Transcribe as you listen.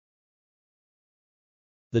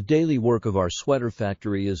The daily work of our sweater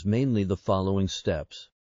factory is mainly the following steps.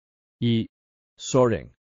 E.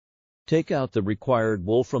 Sorting. Take out the required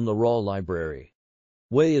wool from the raw library.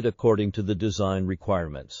 Weigh it according to the design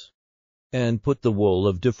requirements. And put the wool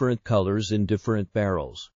of different colors in different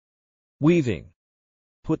barrels. Weaving.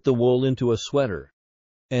 Put the wool into a sweater.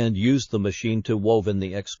 And use the machine to woven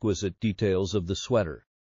the exquisite details of the sweater.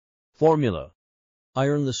 Formula.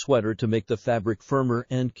 Iron the sweater to make the fabric firmer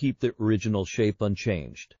and keep the original shape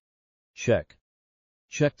unchanged. Check.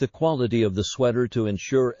 Check the quality of the sweater to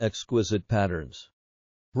ensure exquisite patterns,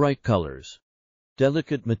 bright colors,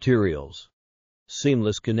 delicate materials,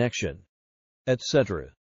 seamless connection,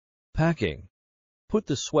 etc. Packing. Put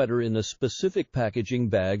the sweater in a specific packaging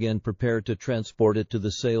bag and prepare to transport it to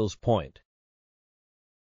the sales point.